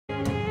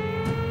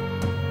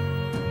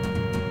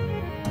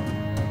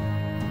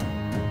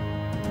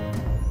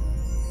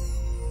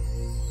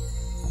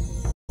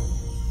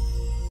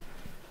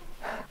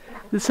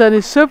The sun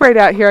is so bright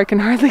out here I can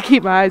hardly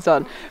keep my eyes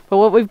on. But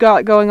what we've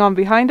got going on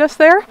behind us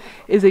there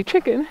is a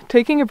chicken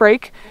taking a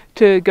break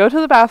to go to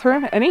the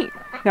bathroom and eat.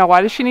 Now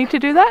why does she need to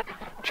do that?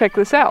 Check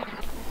this out.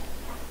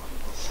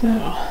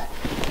 So,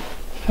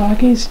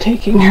 Foggy's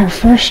taking her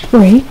first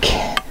break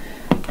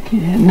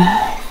in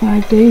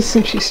 5 days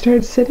since she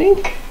started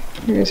sitting.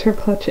 Here's her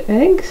clutch of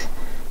eggs.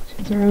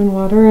 She has her own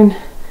water and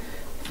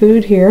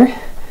food here.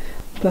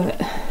 But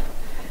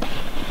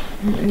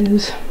there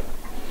is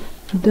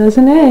a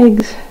dozen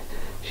eggs.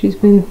 She's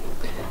been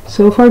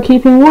so far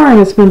keeping warm.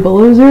 It's been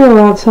below zero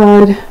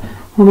outside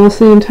almost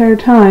the entire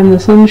time. The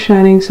sun's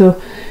shining,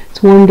 so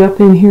it's warmed up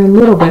in here a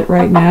little bit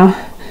right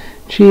now.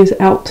 She is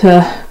out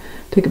to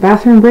take a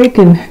bathroom break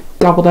and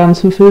gobble down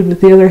some food with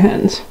the other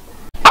hens.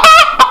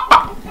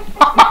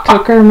 It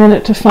took her a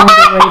minute to find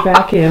her way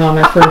back in on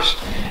her first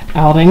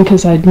outing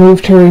because I'd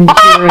moved her into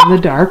here in the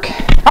dark.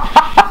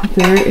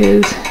 There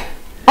is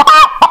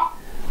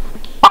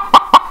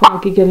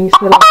Foggy getting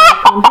settled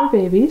back on her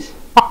babies.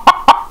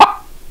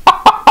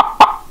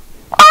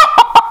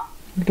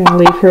 We're going to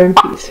leave her in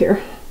peace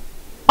here.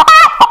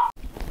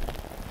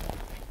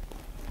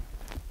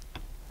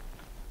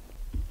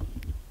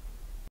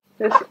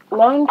 This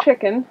lone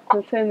chicken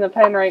that's in the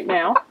pen right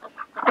now,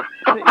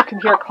 that you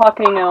can hear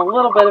clucking in a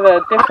little bit of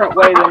a different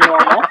way than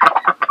normal,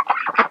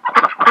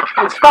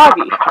 is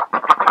Foggy.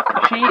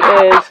 She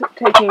is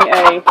taking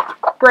a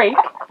break,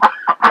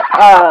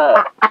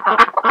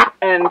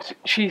 and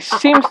she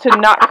seems to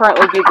not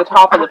currently be at the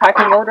top of the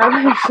pecking order,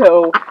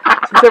 so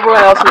since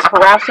everyone else is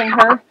harassing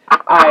her,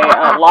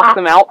 I locked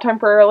them out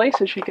temporarily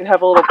so she could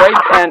have a little break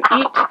and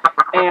eat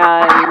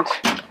and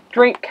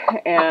drink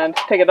and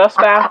take a dust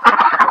bath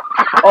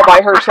all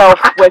by herself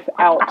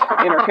without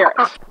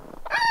interference.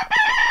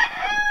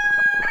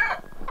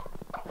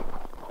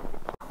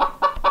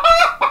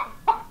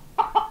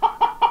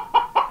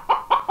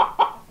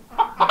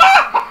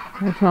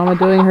 There's Mama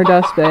doing her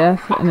dust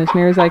bath, and as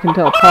near as I can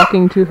tell,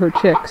 talking to her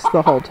chicks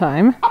the whole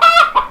time.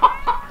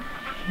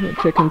 The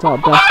chickens all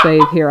dust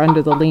bathe here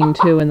under the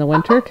lean-to in the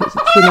winter because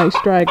it's a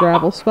nice dry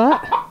gravel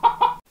spot.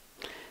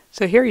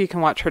 So here you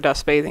can watch her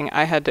dust bathing.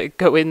 I had to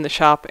go in the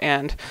shop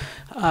and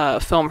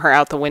film her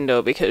out the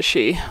window because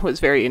she was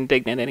very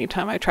indignant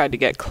anytime I tried to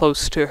get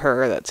close to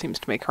her. That seems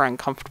to make her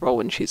uncomfortable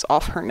when she's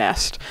off her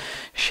nest.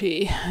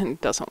 She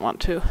doesn't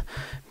want to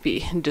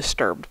be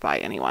disturbed by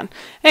anyone.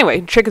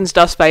 Anyway, chickens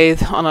dust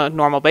bathe on a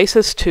normal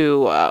basis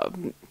to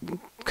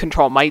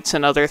control mites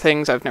and other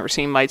things. I've never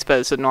seen mites, but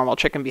it's a normal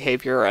chicken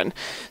behavior, and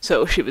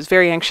so she was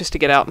very anxious to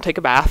get out and take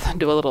a bath,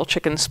 do a little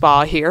chicken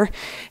spa here,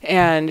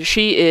 and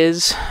she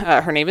is,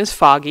 her name is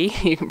Foggy.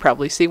 You can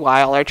probably see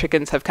why. All our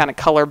chickens have kind of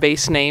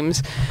color-based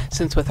names,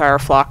 since with our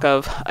flock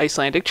of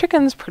Icelandic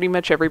chickens, pretty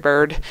much every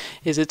bird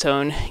is its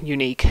own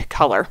unique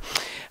color.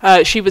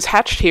 She was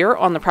hatched here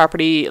on the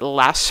property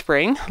last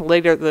spring,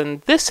 later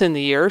than this in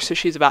the year, so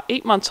she's about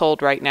 8 months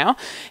old right now,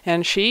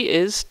 and she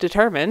is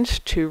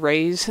determined to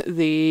raise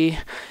the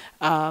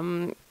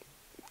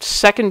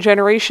second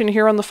generation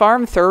here on the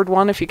farm, third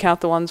one if you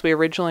count the ones we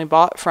originally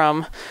bought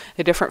from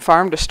a different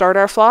farm to start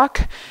our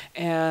flock,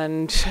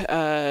 and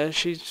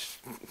she's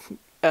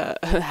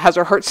has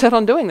her heart set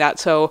on doing that,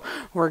 so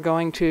we're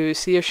going to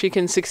see if she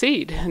can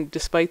succeed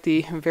despite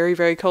the very,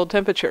 very cold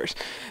temperatures.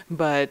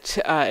 But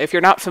if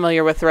you're not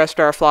familiar with the rest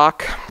of our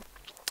flock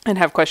and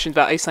have questions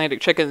about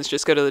Icelandic chickens,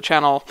 just go to the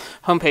channel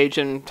homepage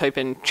and type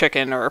in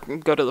chicken, or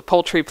go to the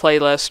poultry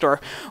playlist or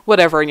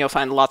whatever, and you'll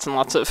find lots and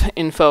lots of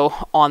info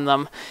on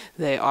them.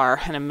 They are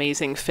an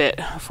amazing fit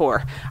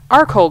for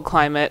our cold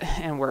climate,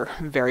 and we're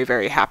very,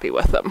 very happy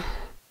with them.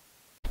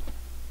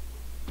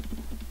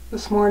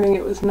 This morning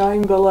it was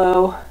 9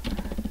 below.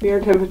 The air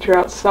temperature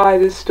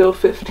outside is still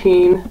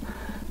 15,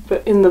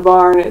 but in the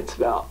barn it's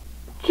about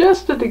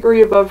just a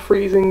degree above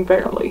freezing,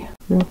 barely.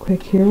 Real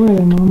quick here where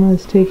the mama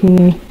is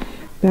taking a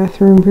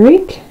bathroom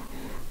break.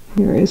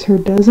 Here is her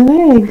dozen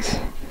eggs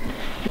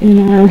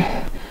in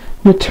our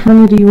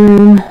maternity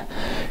room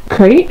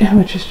crate,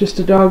 which is just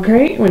a dog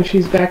crate. When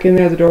she's back in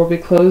there, the door will be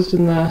closed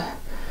and the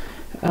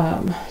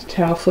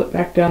towel flipped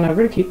back down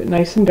over to keep it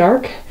nice and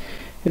dark.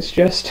 It's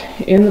just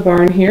in the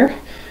barn here.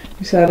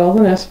 Beside all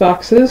the nest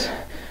boxes,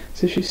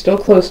 so she's still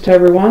close to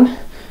everyone,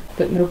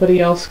 but nobody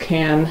else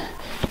can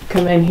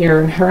come in here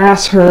and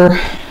harass her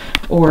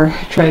or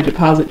try to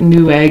deposit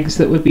new eggs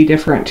that would be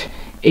different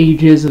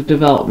ages of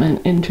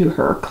development into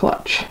her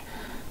clutch.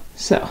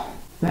 So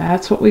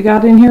that's what we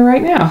got in here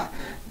right now.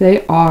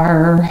 They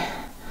are, I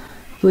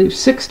believe,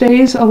 6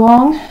 days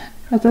along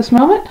at this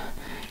moment,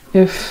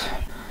 if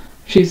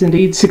she's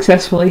indeed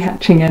successfully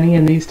hatching any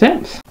in these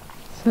temps.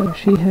 So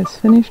she has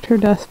finished her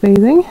dust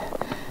bathing.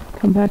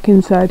 Come back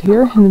inside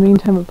here. In the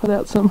meantime, I put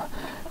out some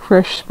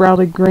fresh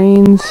sprouted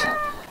grains,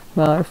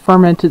 well,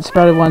 fermented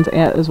sprouted ones,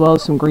 as well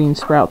as some green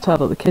sprouts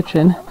out of the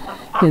kitchen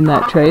in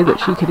that tray that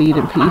she could eat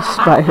in peace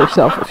by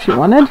herself if she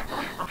wanted,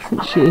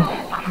 since she,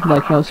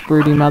 like most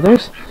broody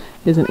mothers,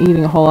 isn't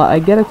eating a whole lot. I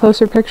get a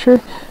closer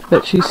picture,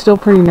 but she's still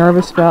pretty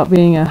nervous about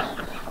being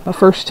a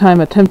first-time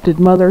attempted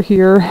mother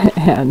here,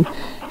 and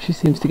She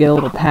seems to get a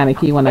little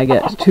panicky when I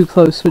get too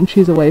close when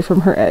she's away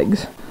from her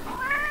eggs.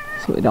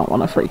 So we don't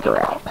want to freak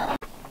her out.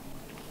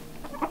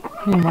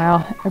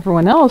 Meanwhile,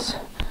 everyone else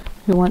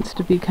who wants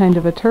to be kind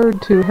of a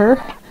turd to her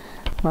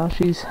while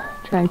she's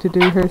trying to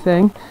do her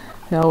thing,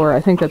 or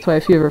I think that's why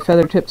a few of her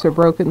feather tips are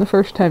broken the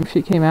first time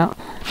she came out.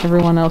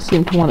 Everyone else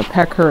seemed to want to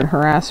peck her and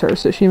harass her,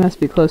 so she must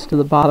be close to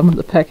the bottom of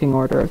the pecking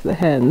order of the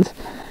hens.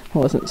 I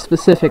wasn't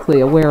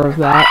specifically aware of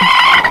that.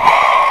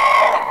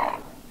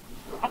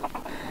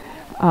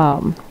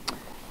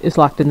 Is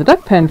locked in the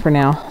duck pen for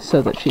now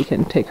so that she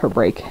can take her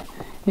break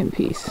in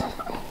peace.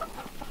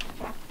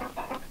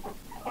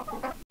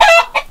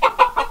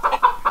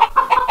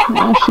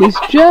 Now she's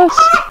just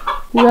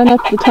run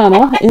up the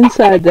tunnel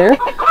inside there,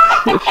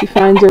 see if she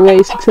finds her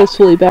way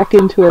successfully back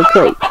into her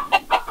crate.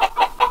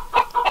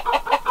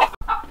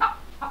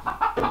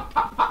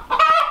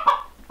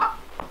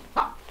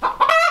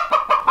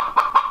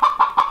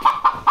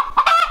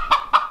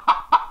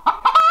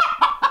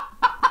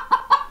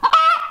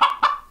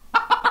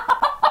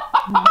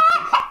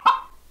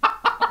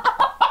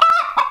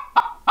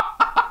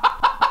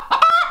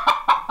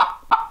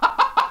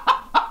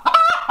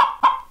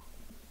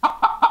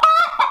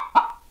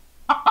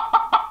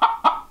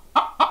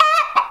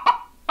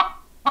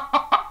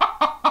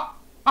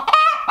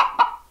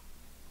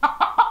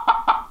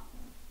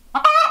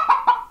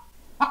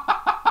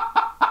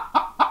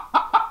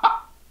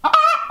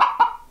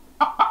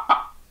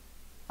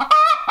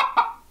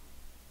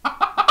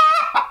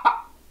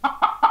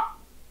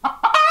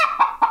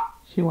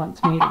 She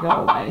wants me to go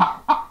away.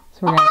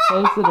 So we're going to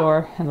close the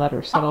door and let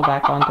her settle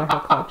back onto her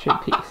clutch in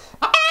peace.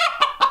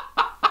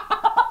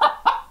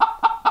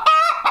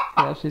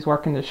 Yeah, she's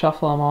working to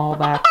shuffle them all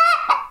back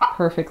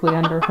perfectly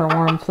under her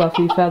warm,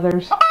 fluffy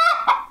feathers.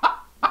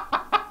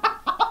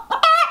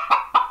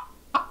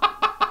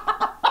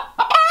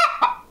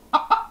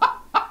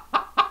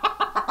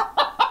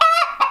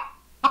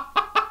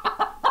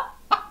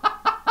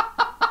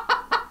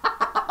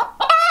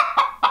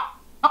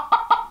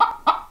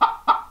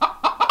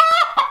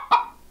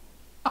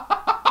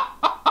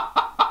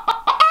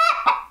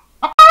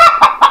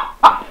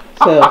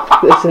 So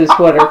this is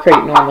what her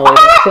crate normally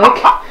looks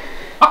like.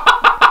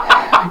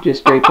 I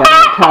just draped out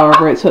a towel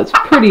over it, so it's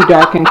pretty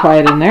dark and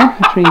quiet in there,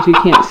 which means you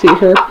can't see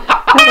her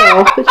at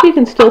all, but you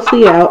can still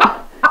see out,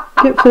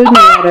 get food and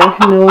water,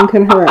 and no one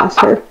can harass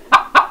her.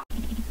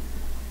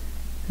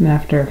 And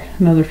after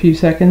another few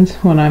seconds,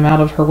 when I'm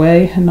out of her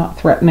way and not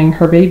threatening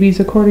her babies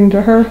according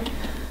to her,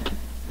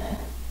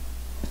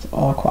 it's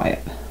all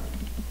quiet.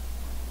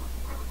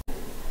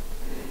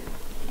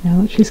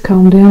 Now that she's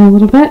calmed down a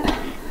little bit,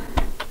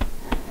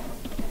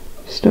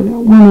 still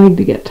got one egg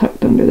to get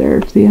tucked under there.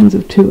 It's the ends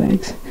of two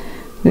eggs.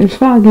 There's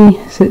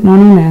Foggy sitting on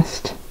her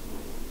nest.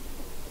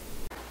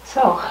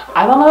 So,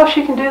 I don't know if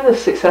she can do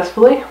this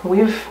successfully.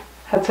 We've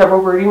had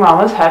several broody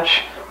mamas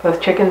hatch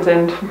both chickens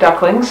and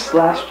ducklings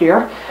last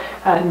year.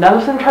 None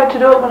of them tried to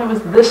do it when it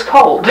was this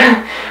cold.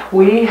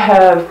 We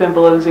have been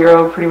below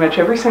zero pretty much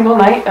every single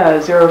night.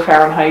 0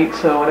 Fahrenheit,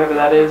 so whatever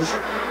that is,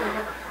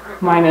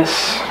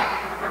 minus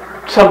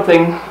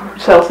something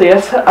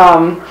Celsius.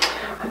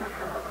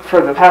 For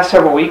the past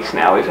several weeks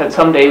now, we've had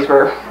some days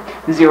where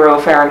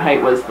 0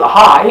 Fahrenheit was the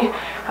high.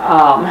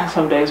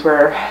 Some days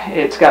where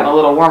it's gotten a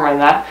little warmer,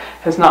 and that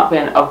has not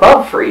been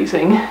above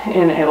freezing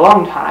in a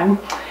long time.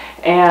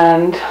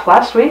 And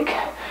last week,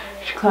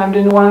 she climbed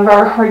into one of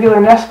our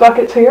regular nest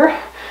buckets here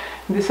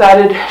and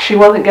decided she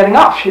wasn't getting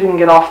off. She didn't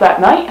get off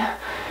that night.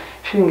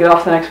 She didn't get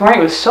off the next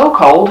morning. It was so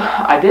cold.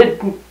 I did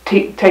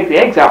take the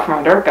eggs out from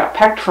under. Got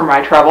pecked for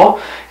my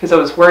trouble because I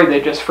was worried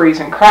they'd just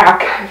freeze and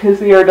crack because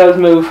the air does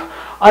move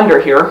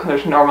under here.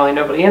 There's normally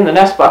nobody in the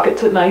nest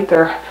buckets at night.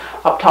 They're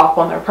up top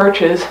on their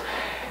perches.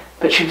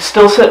 But she was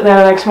still sitting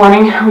there the next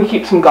morning. We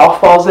keep some golf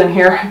balls in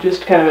here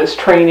just kind of as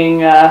training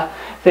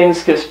things,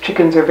 because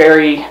chickens are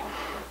very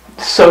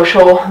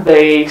social.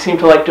 They seem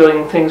to like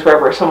doing things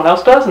wherever someone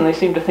else does, and they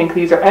seem to think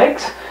these are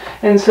eggs.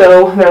 And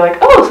so they're like,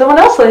 oh, someone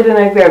else laid an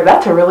egg there.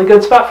 That's a really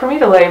good spot for me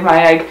to lay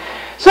my egg.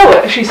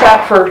 So she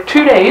sat for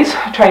 2 days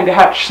trying to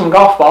hatch some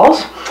golf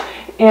balls.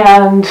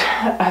 And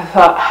I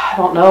thought,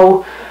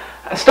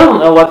 I still don't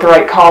know what the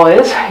right call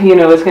is. You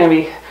know, is it going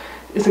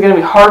to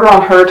be harder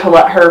on her to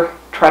let her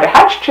try to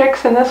hatch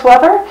chicks in this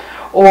weather,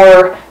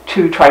 or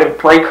to try to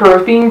break her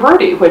of being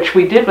broody, which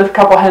we did with a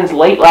couple hens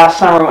late last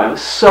summer when it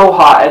was so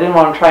hot. I didn't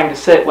want them trying to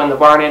sit when the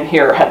barn in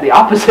here had the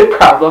opposite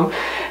problem.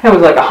 It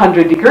was like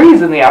 100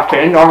 degrees in the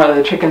afternoon. Normally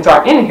the chickens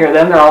aren't in here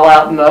then. They're all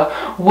out in the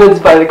woods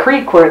by the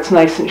creek where it's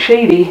nice and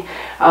shady.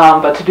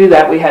 But to do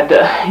that, we had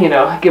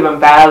to, give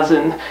them baths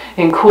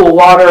in cool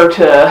water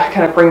to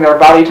kind of bring their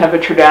body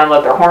temperature down,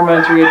 let their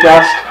hormones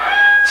readjust.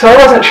 So I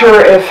wasn't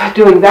sure if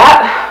doing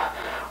that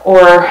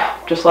or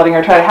just letting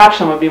her try to hatch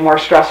them would be more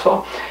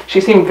stressful.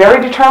 She seemed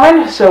very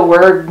determined, so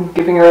we're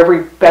giving her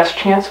every best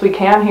chance we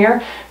can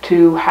here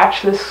to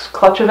hatch this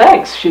clutch of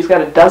eggs. She's got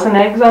a dozen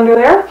eggs under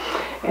there,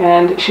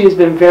 and she's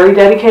been very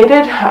dedicated.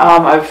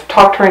 I've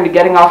talked her into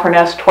getting off her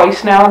nest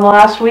twice now in the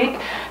last week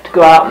to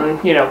go out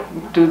and, you know,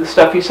 do the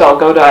stuff you saw.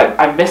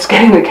 I miss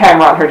getting the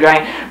camera on her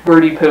giant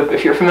birdie poop.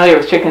 If you're familiar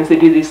with chickens, they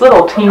do these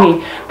little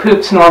teeny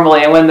poops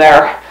normally, and when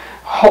they're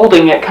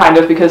holding it kind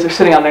of because they're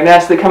sitting on their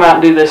nest, they come out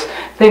and do this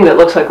thing that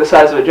looks like the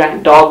size of a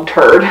giant dog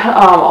turd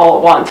all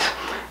at once.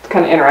 It's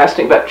kind of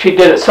interesting, but she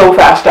did it so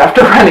fast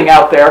after running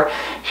out there.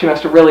 She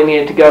must have really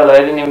needed to go that I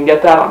didn't even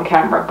get that on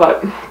camera.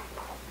 But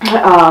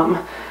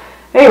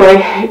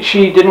anyway,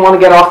 she didn't want to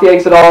get off the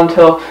eggs at all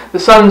until the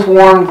sun's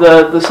warmed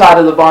the side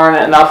of the barn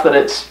enough that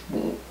it's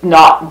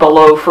not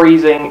below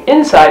freezing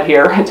inside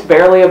here. It's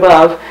barely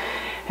above.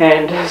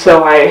 And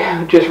so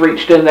I just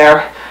reached in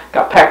there,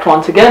 got pecked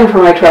once again for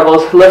my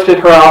troubles, lifted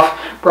her off,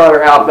 brought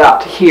her out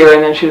about to here,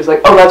 and then she was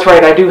like, oh, that's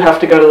right, I do have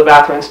to go to the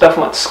bathroom and stuff,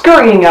 and went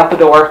scurrying out the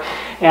door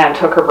and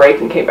took her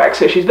break and came back.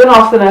 So she's been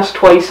off the nest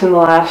twice in the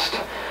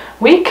last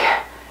week,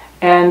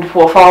 and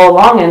we'll follow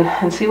along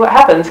and see what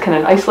happens. Can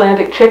an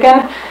Icelandic chicken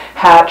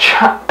hatch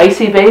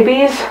icy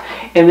babies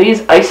in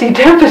these icy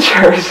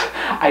temperatures?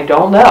 I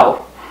don't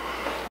know.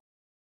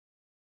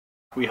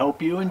 We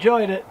hope you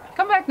enjoyed it.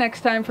 Come back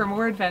next time for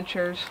more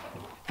adventures.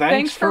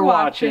 Thanks for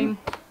watching.